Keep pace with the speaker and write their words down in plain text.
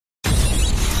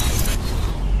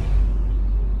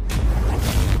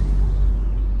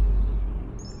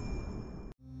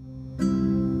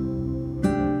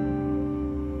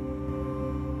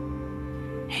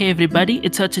Hey everybody,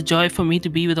 it's such a joy for me to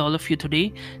be with all of you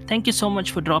today. Thank you so much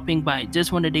for dropping by.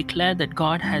 Just want to declare that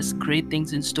God has great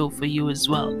things in store for you as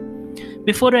well.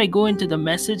 Before I go into the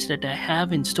message that I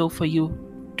have in store for you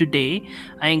today,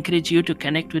 I encourage you to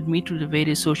connect with me through the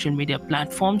various social media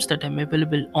platforms that I'm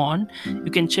available on. You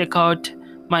can check out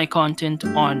my content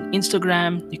on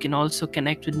Instagram. You can also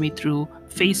connect with me through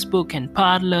Facebook and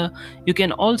Parler. You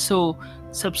can also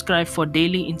subscribe for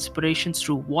daily inspirations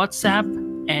through WhatsApp,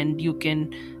 and you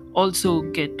can also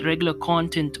get regular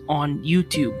content on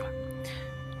YouTube.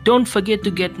 Don't forget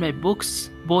to get my books,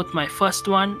 both my first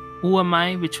one, Who Am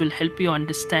I, which will help you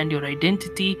understand your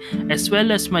identity, as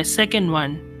well as my second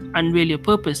one, Unveil Your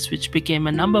Purpose, which became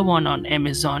a number one on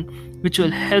Amazon, which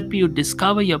will help you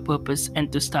discover your purpose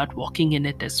and to start walking in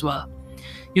it as well.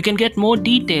 You can get more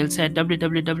details at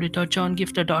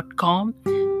www.johngiftah.com,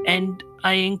 and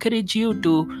I encourage you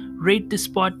to rate this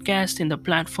podcast in the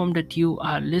platform that you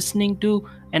are listening to,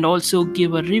 and also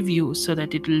give a review so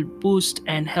that it will boost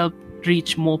and help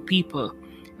reach more people.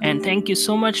 And thank you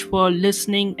so much for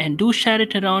listening, and do share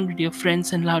it around with your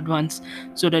friends and loved ones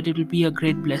so that it will be a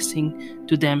great blessing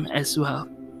to them as well.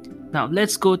 Now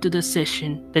let's go to the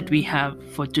session that we have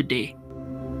for today.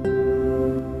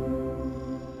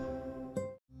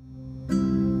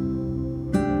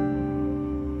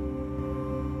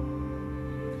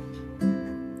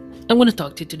 I'm going to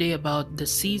talk to you today about the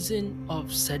season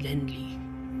of suddenly.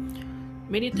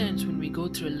 Many times when we go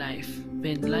through life,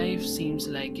 when life seems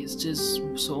like it's just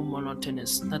so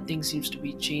monotonous, nothing seems to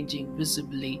be changing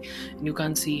visibly, and you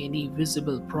can't see any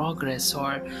visible progress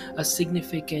or a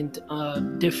significant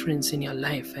difference in your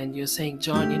life, and you're saying,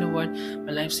 John, you know what,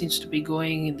 my life seems to be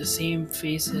going in the same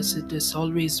phase as it has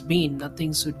always been.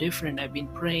 Nothing so different. I've been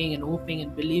praying and hoping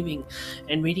and believing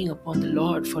and waiting upon the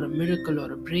Lord for a miracle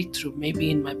or a breakthrough,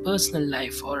 maybe in my personal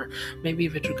life, or maybe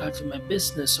with regard to my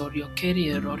business or your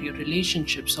career or your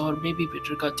relationships, or maybe with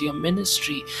regard to your ministry,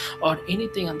 or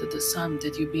anything under the sun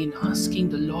that you've been asking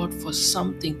the Lord for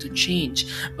something to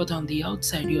change. But on the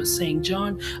outside, you're saying,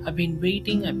 John, I've been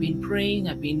waiting, I've been praying,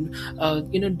 I've been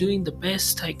doing the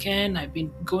best I can, I've been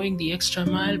going the extra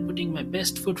mile, putting my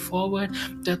best foot forward,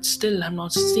 that still I'm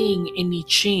not seeing any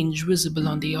change visible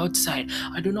on the outside.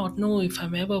 I do not know if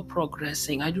I'm ever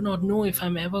progressing. I do not know if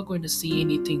I'm ever going to see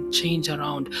anything change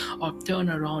around or turn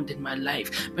around in my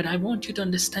life. But I want you to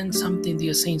understand something,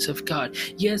 dear saints of God.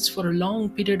 Yes, for a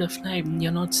long period of time,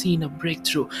 you're not seeing a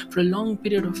breakthrough. For a long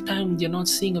period of time, you're not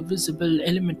seeing a visible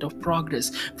element of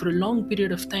progress. For a long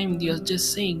period of time, you're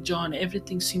just saying, John,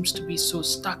 everything seems to be so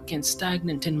stuck and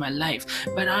stagnant in my life.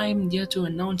 But I'm here to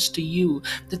announce to you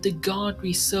that the God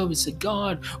we serve is a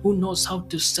God who knows how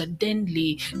to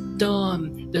suddenly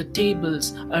turn the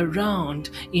tables around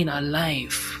in our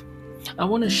life. I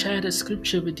want to share a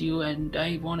scripture with you, and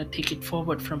I want to take it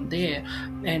forward from there,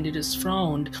 and it is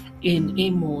found in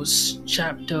Amos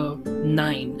chapter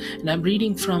 9, and I'm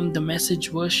reading from the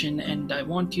Message version, and I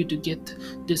want you to get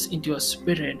this into your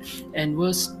spirit, and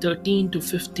verse 13 to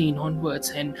 15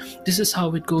 onwards, and this is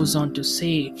how it goes on to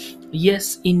say,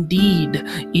 yes, indeed,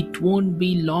 it won't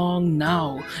be long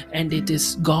now, and it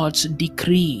is God's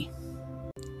decree.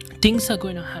 Things are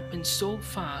going to happen so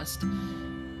fast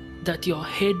that your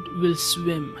head will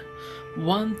swim,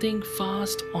 one thing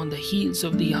fast on the heels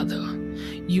of the other.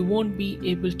 You won't be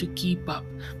able to keep up.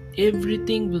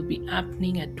 Everything will be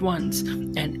happening at once,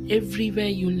 and everywhere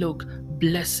you look,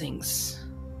 blessings.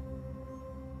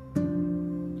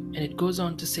 And it goes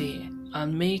on to say, I'll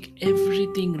make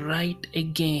everything right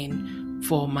again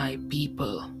for my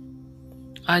people.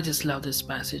 I just love this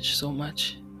passage so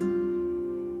much.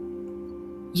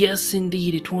 Yes,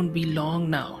 indeed, it won't be long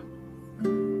now.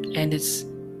 And it's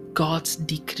God's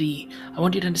decree. I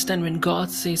want you to understand, when God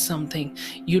says something,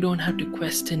 you don't have to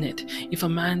question it. If a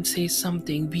man says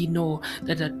something, we know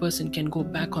that that person can go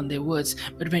back on their words.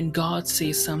 But when God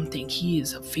says something, He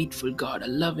is a faithful God, a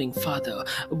loving Father,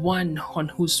 one on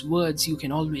whose words you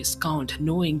can always count,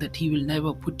 knowing that He will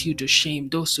never put you to shame,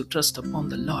 those who trust upon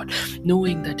the Lord,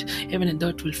 knowing that heaven and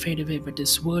earth will fade away, but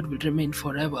His word will remain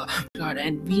forever. God,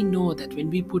 and we know that when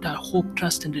we put our hope,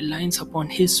 trust, and reliance upon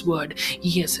His word,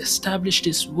 He has established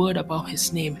His word about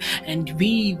His name, and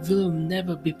we will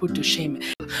never be put to shame.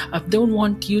 I don't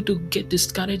want you to get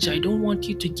discouraged. I don't want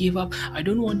you to give up. I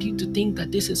don't want you to think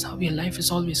that this is how your life is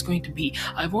always going to be.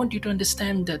 I want you to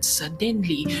understand that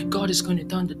suddenly God is going to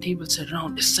turn the tables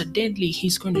around. Suddenly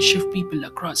He's going to shift people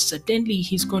across. Suddenly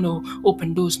He's going to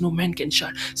open doors no man can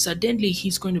shut. Suddenly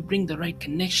He's going to bring the right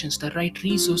connections, the right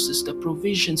resources, the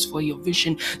provisions for your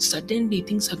vision. Suddenly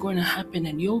things are going to happen,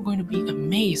 and you're going to be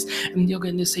amazed, and you're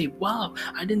going to say, wow,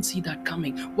 I didn't see that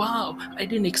coming. Wow, I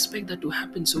didn't expect that to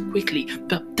happen so quickly.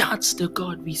 But that's the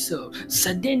God we serve.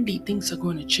 Suddenly things are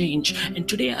going to change. And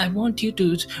today I want you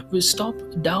to stop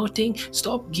doubting,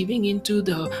 stop giving into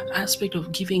the aspect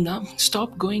of giving up,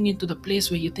 stop going into the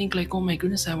place where you think like, oh my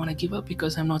goodness, I want to give up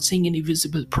because I'm not seeing any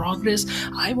visible progress.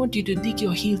 I want you to dig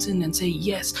your heels in and say,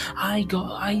 yes,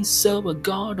 I serve a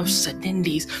God of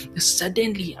suddenlies.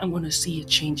 Suddenly I'm going to see a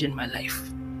change in my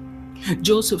life.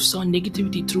 Joseph saw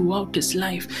negativity throughout his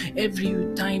life.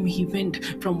 Every time he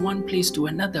went from one place to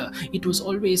another, it was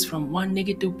always from one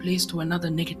negative place to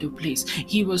another negative place.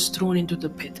 He was thrown into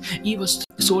the pit. He was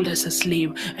sold as a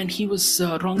slave, and he was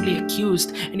wrongly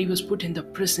accused, and he was put in the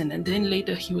prison, and then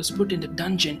later he was put in the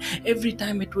dungeon. Every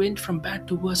time it went from bad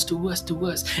to worse to worse to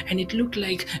worse, and it looked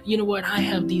like, you know what, I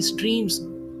have these dreams,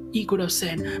 he could have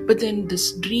said. But then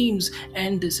this dreams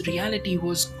and this reality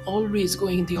was always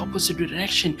going in the opposite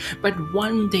direction. But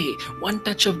one day, one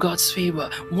touch of God's favor,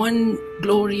 one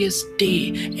glorious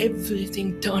day,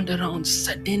 everything turned around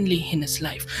suddenly in his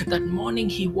life. That morning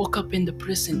he woke up in the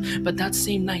prison, but that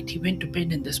same night he went to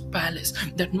bed in this palace.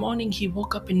 That morning he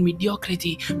woke up in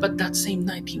mediocrity, but that same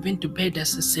night he went to bed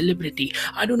as a celebrity.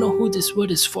 I don't know who this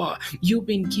word is for. You've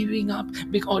been giving up,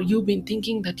 or you've been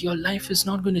thinking that your life is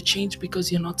not going to change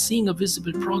because you're not seeing a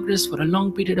visible progress for a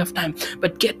long period of time.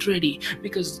 But get ready,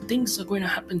 because things are going to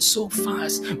happen so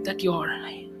fast that your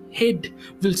head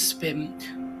will swim.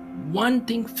 One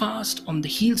thing fast on the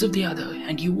heels of the other,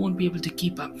 and you won't be able to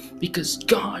keep up, because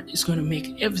God is going to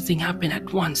make everything happen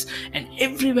at once. And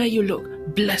everywhere you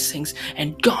look, blessings,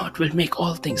 and God will make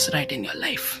all things right in your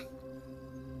life.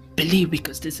 Believe,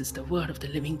 because this is the word of the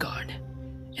living God.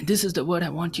 And this is the word I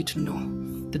want you to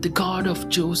know, that the God of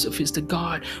Joseph is the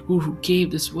God who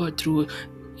gave this word through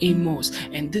Amos.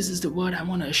 And this is the word I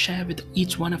want to share with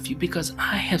each one of you, because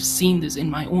I have seen this in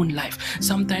my own life.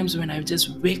 Sometimes when I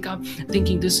just wake up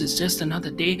thinking this is just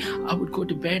another day, I would go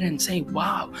to bed and say,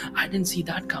 wow, I didn't see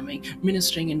that coming.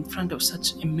 Ministering in front of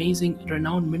such amazing,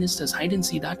 renowned ministers, I didn't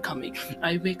see that coming.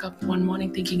 I wake up one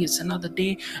morning thinking it's another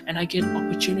day, and I get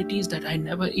opportunities that I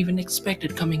never even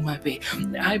expected coming my way.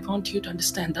 I want you to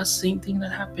understand that same thing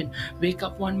that happened. Wake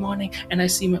up one morning and I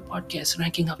see my podcast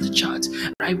ranking up the charts.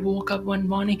 I woke up one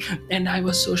morning and I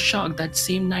was so shocked that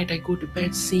same night I go to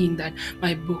bed seeing that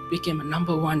my book became a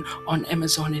 #1 on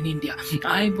Amazon in India.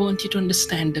 I want you to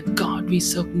understand that God we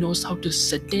serve knows how to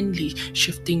suddenly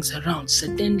shift things around,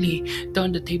 suddenly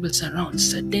turn the tables around.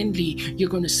 Suddenly you're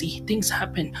going to see things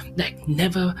happen like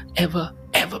never, ever,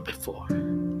 ever before.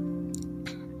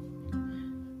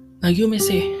 Now you may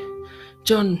say,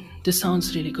 John, this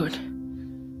sounds really good,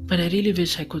 but I really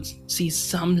wish I could see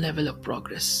some level of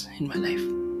progress in my life.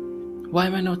 Why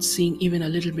am I not seeing even a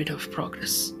little bit of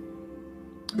progress?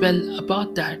 Well,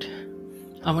 about that,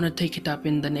 I want to take it up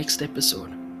in the next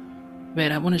episode,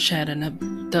 where I want to share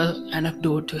the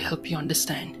anecdote to help you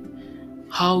understand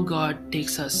how God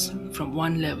takes us from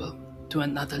one level to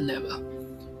another level.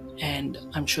 And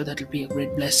I'm sure that will be a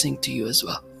great blessing to you as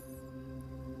well.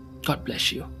 God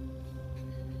bless you.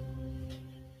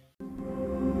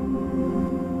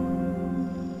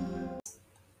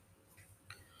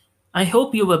 I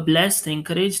hope you were blessed,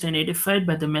 encouraged, and edified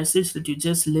by the message that you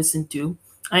just listened to.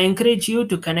 I encourage you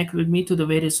to connect with me through the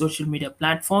various social media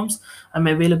platforms. I'm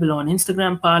available on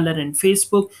Instagram, Parler, and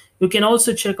Facebook. You can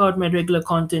also check out my regular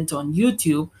content on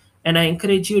YouTube. And I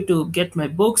encourage you to get my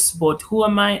books, both Who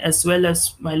Am I, as well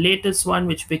as my latest one,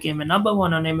 which became a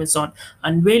 #1 on Amazon,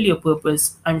 Unveil Your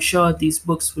Purpose. I'm sure these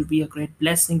books will be a great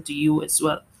blessing to you as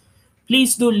well.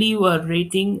 Please do leave a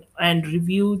rating and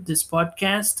review this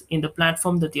podcast in the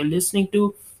platform that you're listening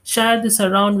to. Share this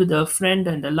around with a friend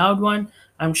and a loved one.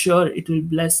 I'm sure it will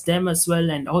bless them as well,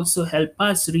 and also help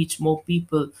us reach more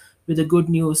people with the good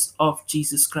news of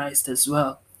Jesus Christ as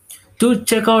well. Do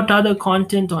check out other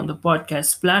content on the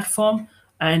podcast platform.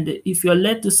 And if you're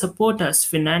led to support us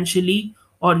financially,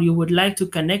 or you would like to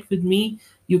connect with me,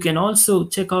 you can also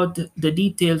check out the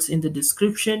details in the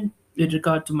description with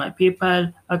regard to my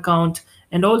PayPal account.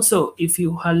 And also, if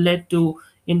you are led to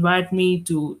invite me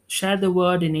to share the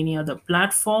word in any other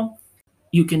platform,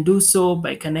 you can do so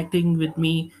by connecting with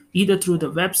me either through the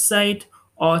website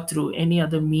or through any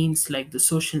other means like the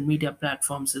social media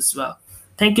platforms as well.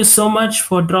 Thank you so much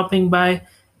for dropping by,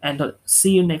 and I'll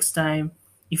see you next time.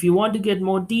 If you want to get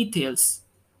more details,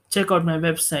 check out my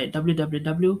website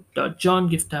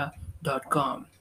www.johngiftah.com.